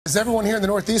As everyone here in the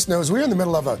Northeast knows, we're in the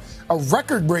middle of a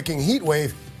record-breaking heat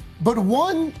wave, but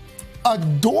one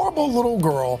adorable little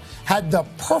girl had the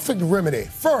perfect remedy.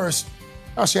 First,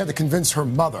 she had to convince her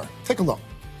mother. Take a look.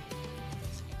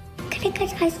 Can I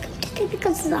get ice cream today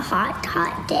because it's a hot,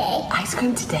 hot day? Ice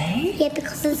cream today? Yeah,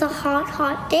 because it's a hot,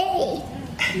 hot day.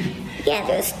 Yeah,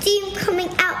 there's steam coming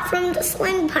out from the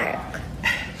swing park.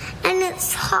 And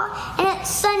it's hot and it's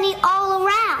sunny all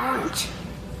around.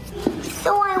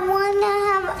 So I want to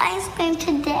have ice cream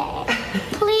today.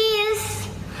 Please.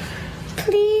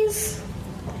 Please.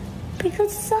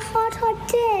 Because it's a hot, hot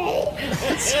day.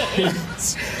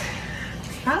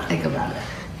 I'll think about it.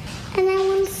 And I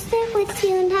want to sit with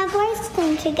you and have ice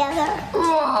cream together.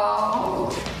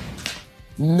 Oh.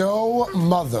 No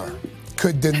mother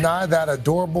could deny that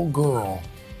adorable girl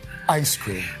ice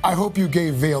cream. I hope you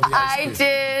gave Vale the ice cream.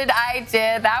 I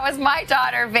did. That was my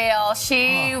daughter, Vale.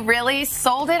 She really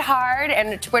sold it hard,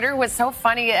 and Twitter was so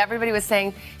funny. Everybody was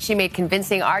saying she made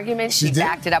convincing arguments. She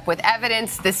backed it up with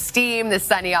evidence, the steam, the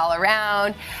sunny all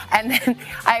around. And then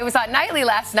I was on Nightly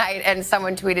last night, and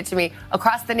someone tweeted to me,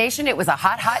 across the nation, it was a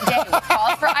hot, hot day with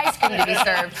calls for ice cream to be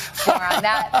served. More on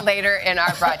that later in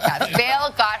our broadcast.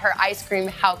 Vale got her ice cream.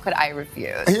 How could I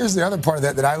refuse? Here's the other part of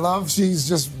that I love. She's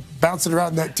just bouncing around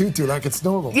in that tutu like it's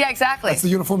normal. Yeah, exactly. That's the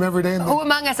uniform every day. Who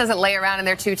among us doesn't lay around in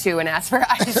their tutu and ask for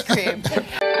ice cream?